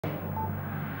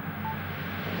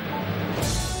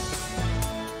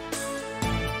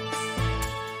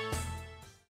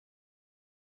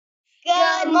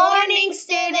Good morning,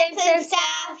 students and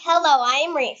staff. Hello, I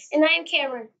am Reese. And I am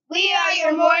Cameron. We are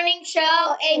your morning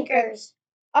show anchors.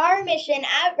 Our mission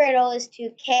at Riddle is to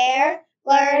care,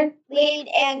 learn, lead,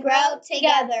 and grow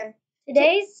together.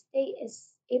 Today's date is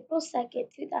April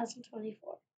 2nd,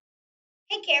 2024.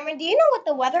 Hey, Cameron, do you know what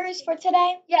the weather is for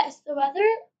today? Yes, the weather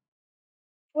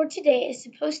for today is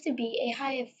supposed to be a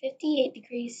high of 58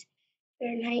 degrees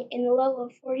Fahrenheit and a low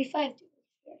of 45 degrees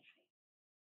Fahrenheit.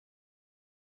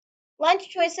 Lunch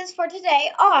choices for today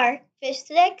are fish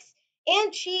sticks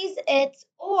and Cheez-Its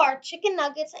or chicken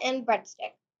nuggets and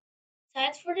breadsticks.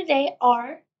 Sides for today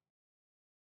are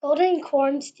golden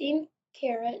corn, steamed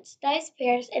carrots, diced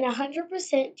pears, and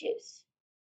 100% juice.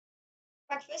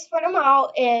 Breakfast for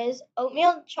tomorrow is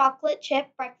oatmeal chocolate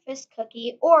chip breakfast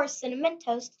cookie or cinnamon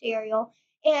toast cereal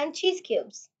and cheese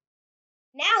cubes.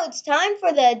 Now it's time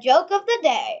for the joke of the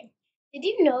day. Did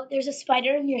you know there's a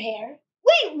spider in your hair?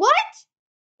 Wait, what?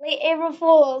 Late April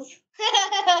Fools.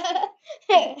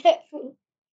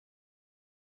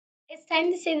 It's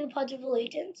time to say the Pledge of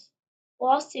Allegiance. Will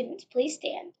all students please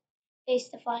stand, face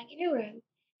the flag in your room,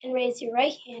 and raise your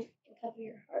right hand and cover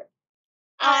your heart.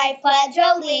 I pledge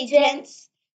allegiance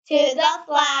to the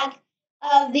flag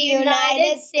of the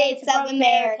United States of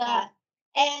America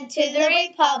and to the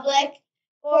republic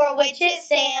for which it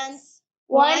stands,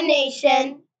 one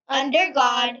nation, under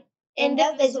God,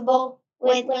 indivisible,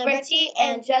 with liberty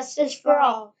and justice for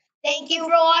all. Thank you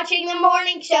for watching the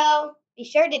morning show. Be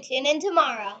sure to tune in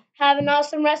tomorrow. Have an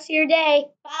awesome rest of your day.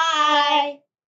 Bye.